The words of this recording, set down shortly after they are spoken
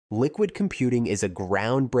Liquid computing is a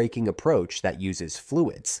groundbreaking approach that uses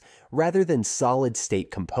fluids, rather than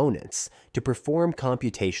solid-state components, to perform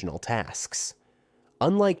computational tasks.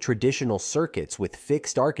 Unlike traditional circuits with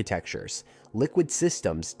fixed architectures, liquid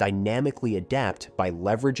systems dynamically adapt by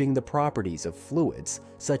leveraging the properties of fluids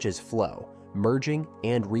such as flow, merging,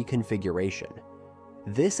 and reconfiguration.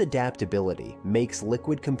 This adaptability makes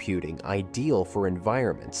liquid computing ideal for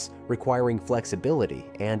environments requiring flexibility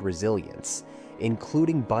and resilience,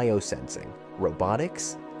 including biosensing,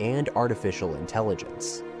 robotics, and artificial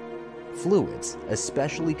intelligence. Fluids,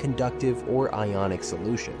 especially conductive or ionic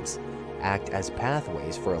solutions, act as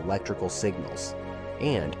pathways for electrical signals,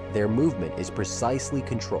 and their movement is precisely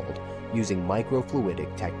controlled using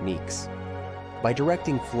microfluidic techniques. By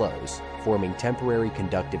directing flows, forming temporary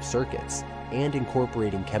conductive circuits, and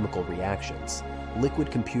incorporating chemical reactions, liquid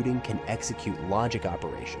computing can execute logic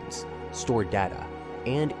operations, store data,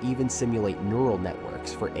 and even simulate neural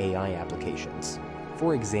networks for AI applications.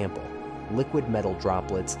 For example, liquid metal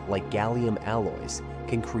droplets like gallium alloys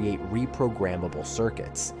can create reprogrammable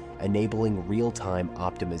circuits, enabling real-time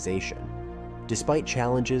optimization. Despite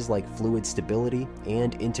challenges like fluid stability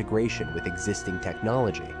and integration with existing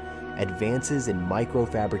technology, advances in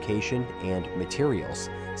microfabrication and materials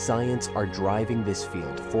science are driving this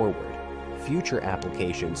field forward. Future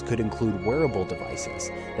applications could include wearable devices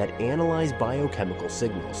that analyze biochemical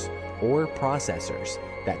signals or processors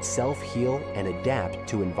that self-heal and adapt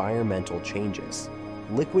to environmental changes.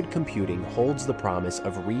 Liquid computing holds the promise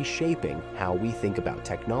of reshaping how we think about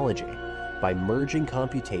technology by merging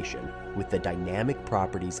computation with the dynamic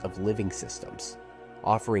properties of living systems,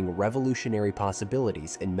 offering revolutionary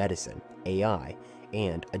possibilities in medicine, AI,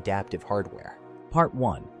 and adaptive hardware. Part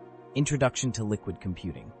 1. Introduction to Liquid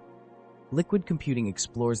Computing. Liquid computing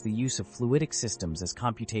explores the use of fluidic systems as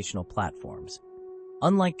computational platforms.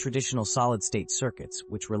 Unlike traditional solid-state circuits,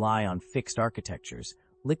 which rely on fixed architectures,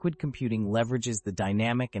 liquid computing leverages the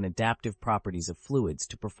dynamic and adaptive properties of fluids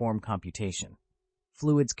to perform computation.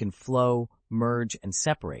 Fluids can flow, merge, and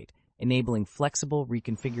separate, enabling flexible,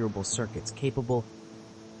 reconfigurable circuits capable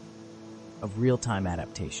of real-time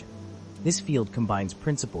adaptation. This field combines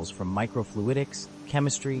principles from microfluidics,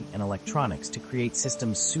 chemistry, and electronics to create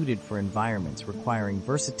systems suited for environments requiring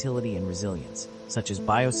versatility and resilience, such as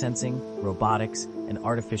biosensing, robotics, and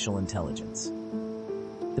artificial intelligence.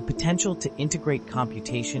 The potential to integrate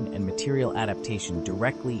computation and material adaptation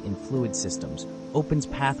directly in fluid systems opens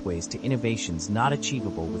pathways to innovations not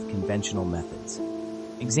achievable with conventional methods.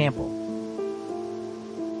 Example.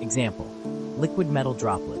 Liquid metal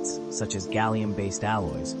droplets, such as gallium-based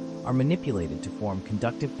alloys, are manipulated to form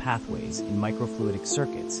conductive pathways in microfluidic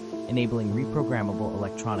circuits, enabling reprogrammable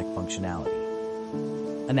electronic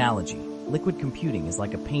functionality. Analogy: liquid computing is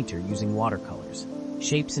like a painter using watercolors.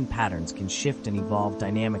 Shapes and patterns can shift and evolve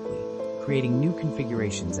dynamically, creating new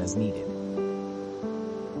configurations as needed.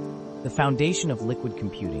 The foundation of liquid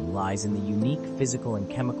computing lies in the unique physical and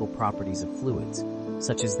chemical properties of fluids,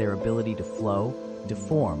 such as their ability to flow,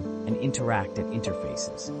 deform, and interact at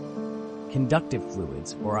interfaces. Conductive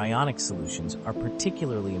fluids, or ionic solutions, are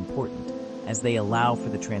particularly important as they allow for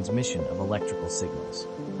the transmission of electrical signals.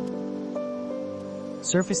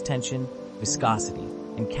 Surface tension, viscosity,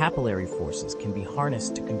 and capillary forces can be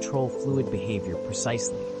harnessed to control fluid behavior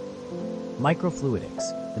precisely.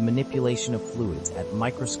 Microfluidics, the manipulation of fluids at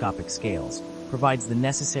microscopic scales, provides the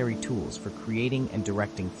necessary tools for creating and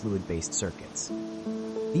directing fluid-based circuits.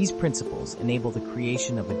 These principles enable the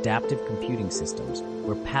creation of adaptive computing systems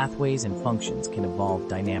where pathways and functions can evolve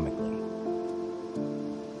dynamically.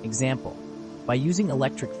 Example: by using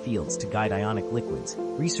electric fields to guide ionic liquids,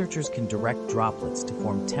 researchers can direct droplets to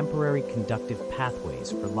form temporary conductive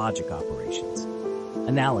pathways for logic operations.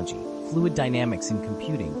 Analogy: fluid dynamics in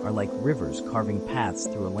computing are like rivers carving paths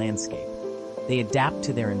through a landscape. They adapt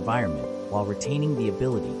to their environment while retaining the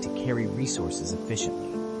ability to carry resources efficiently.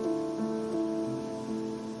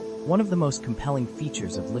 One of the most compelling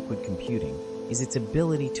features of liquid computing is its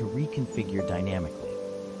ability to reconfigure dynamically.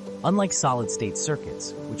 Unlike solid-state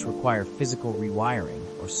circuits, which require physical rewiring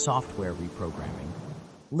or software reprogramming,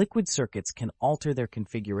 liquid circuits can alter their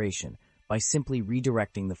configuration by simply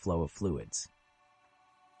redirecting the flow of fluids.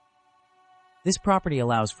 This property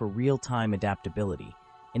allows for real-time adaptability,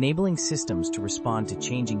 enabling systems to respond to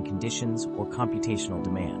changing conditions or computational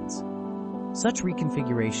demands. Such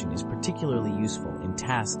reconfiguration is particularly useful in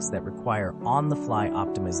tasks that require on-the-fly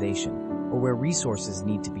optimization or where resources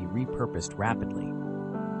need to be repurposed rapidly.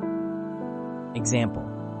 Example: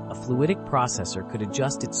 a fluidic processor could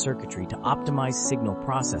adjust its circuitry to optimize signal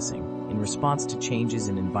processing in response to changes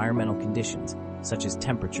in environmental conditions, such as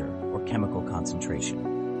temperature or chemical concentration.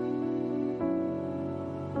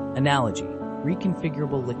 Analogy: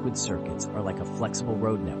 reconfigurable liquid circuits are like a flexible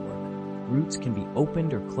road network. Routes can be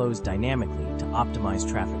opened or closed dynamically to optimize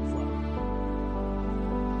traffic flow.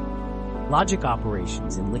 Logic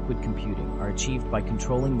operations in liquid computing are achieved by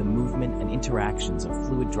controlling the movement and interactions of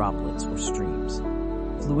fluid droplets or streams.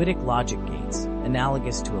 Fluidic logic gates,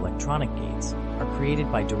 analogous to electronic gates, are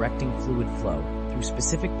created by directing fluid flow through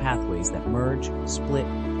specific pathways that merge, split,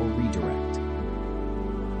 or redirect.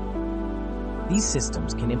 These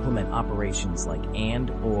systems can implement operations like and,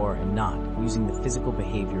 or, and not, using the physical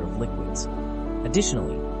behavior of liquids.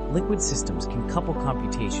 Additionally, liquid systems can couple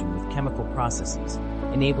computation with chemical processes,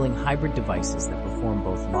 enabling hybrid devices that perform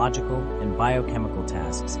both logical and biochemical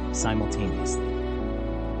tasks simultaneously.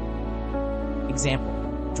 Example: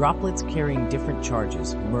 droplets carrying different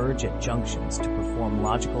charges merge at junctions to perform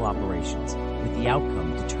logical operations, with the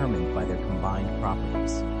outcome determined by their combined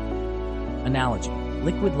properties. Analogy: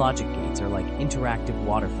 liquid logic gates are like interactive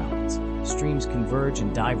water fountains. Streams converge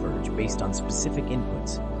and diverge based on specific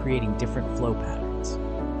inputs, creating different flow patterns.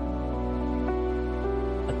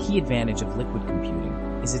 A key advantage of liquid computing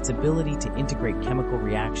is its ability to integrate chemical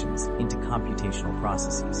reactions into computational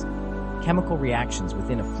processes. Chemical reactions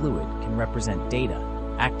within a fluid can represent data,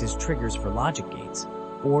 act as triggers for logic gates,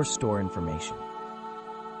 or store information.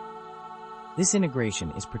 This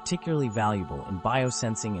integration is particularly valuable in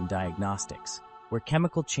biosensing and diagnostics, where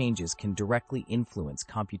chemical changes can directly influence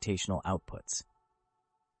computational outputs.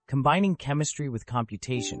 Combining chemistry with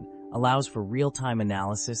computation allows for real-time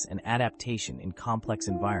analysis and adaptation in complex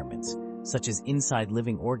environments, such as inside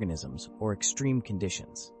living organisms or extreme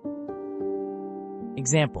conditions.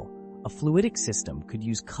 Example: a fluidic system could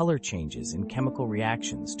use color changes in chemical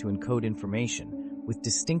reactions to encode information, with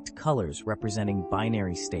distinct colors representing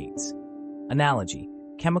binary states. Analogy: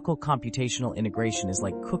 chemical computational integration is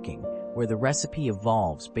like cooking, where the recipe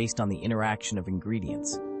evolves based on the interaction of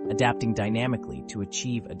ingredients, adapting dynamically to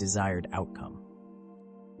achieve a desired outcome.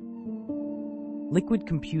 Liquid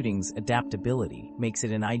computing's adaptability makes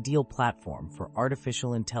it an ideal platform for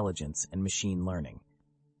artificial intelligence and machine learning.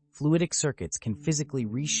 Fluidic circuits can physically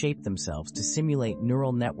reshape themselves to simulate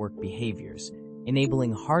neural network behaviors,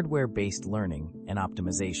 enabling hardware-based learning and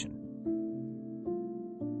optimization.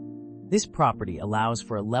 This property allows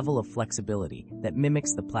for a level of flexibility that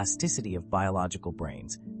mimics the plasticity of biological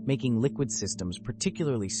brains, making liquid systems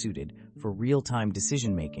particularly suited for real-time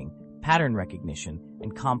decision-making, pattern recognition,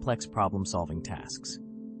 and complex problem-solving tasks.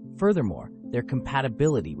 Furthermore, their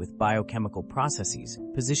compatibility with biochemical processes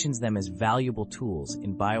positions them as valuable tools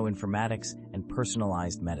in bioinformatics and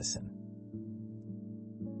personalized medicine.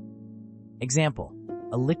 Example: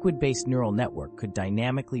 a liquid-based neural network could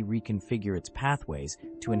dynamically reconfigure its pathways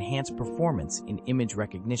to enhance performance in image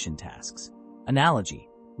recognition tasks. Analogy: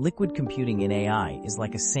 liquid computing in AI is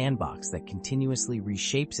like a sandbox that continuously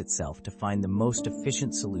reshapes itself to find the most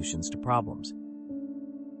efficient solutions to problems.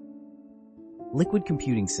 Liquid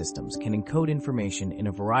computing systems can encode information in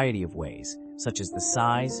a variety of ways, such as the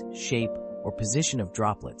size, shape, or position of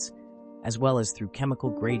droplets, as well as through chemical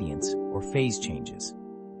gradients or phase changes.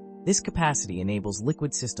 This capacity enables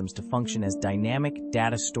liquid systems to function as dynamic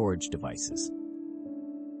data storage devices.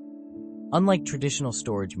 Unlike traditional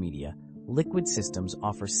storage media, liquid systems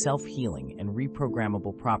offer self-healing and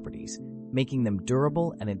reprogrammable properties, making them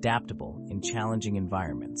durable and adaptable in challenging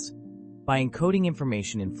environments. By encoding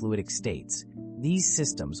information in fluidic states, these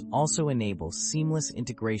systems also enable seamless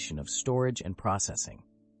integration of storage and processing.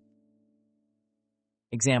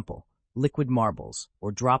 Example: liquid marbles,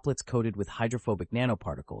 or droplets coated with hydrophobic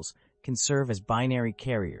nanoparticles, can serve as binary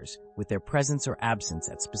carriers, with their presence or absence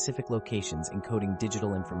at specific locations encoding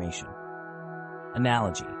digital information.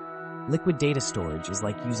 Analogy: liquid data storage is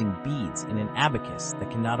like using beads in an abacus that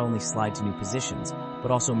can not only slide to new positions, but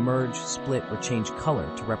also merge, split, or change color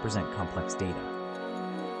to represent complex data.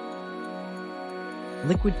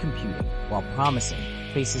 Liquid computing, while promising,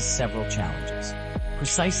 faces several challenges.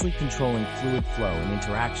 Precisely controlling fluid flow and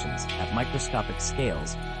interactions at microscopic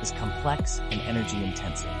scales is complex and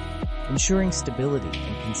energy-intensive. Ensuring stability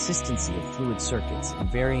and consistency of fluid circuits in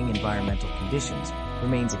varying environmental conditions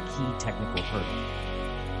remains a key technical hurdle.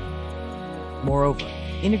 Moreover,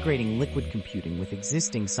 integrating liquid computing with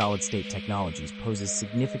existing solid-state technologies poses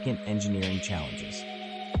significant engineering challenges.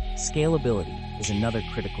 Scalability is another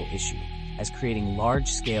critical issue, as creating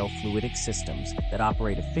large-scale fluidic systems that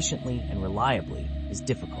operate efficiently and reliably is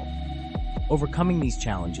difficult. Overcoming these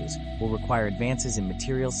challenges will require advances in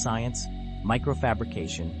materials science,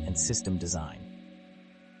 microfabrication, and system design.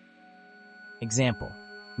 Example: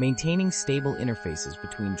 maintaining stable interfaces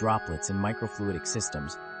between droplets in microfluidic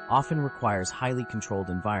systems often requires highly controlled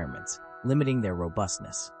environments, limiting their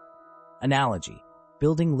robustness. Analogy: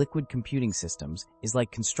 Building liquid computing systems is like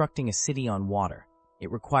constructing a city on water.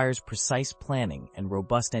 It requires precise planning and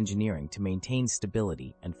robust engineering to maintain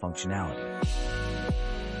stability and functionality.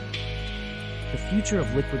 The future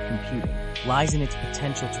of liquid computing lies in its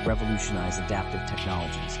potential to revolutionize adaptive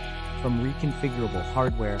technologies, from reconfigurable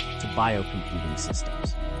hardware to biocomputing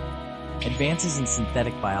systems. Advances in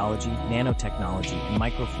synthetic biology, nanotechnology, and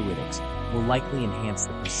microfluidics will likely enhance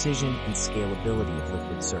the precision and scalability of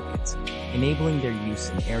liquid circuits, enabling their use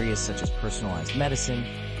in areas such as personalized medicine,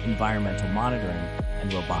 environmental monitoring,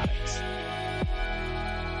 and robotics.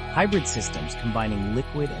 Hybrid systems combining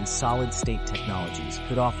liquid and solid-state technologies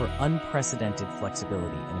could offer unprecedented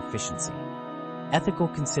flexibility and efficiency. Ethical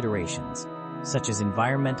considerations, such as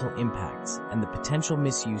environmental impacts and the potential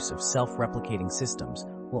misuse of self-replicating systems,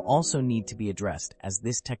 will also need to be addressed as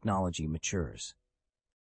this technology matures.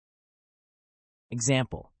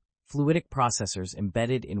 Example: fluidic processors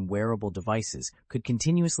embedded in wearable devices could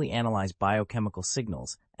continuously analyze biochemical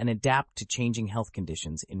signals and adapt to changing health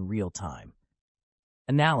conditions in real time.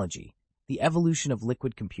 Analogy: the evolution of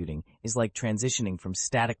liquid computing is like transitioning from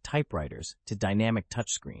static typewriters to dynamic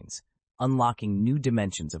touchscreens, unlocking new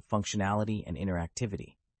dimensions of functionality and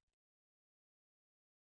interactivity.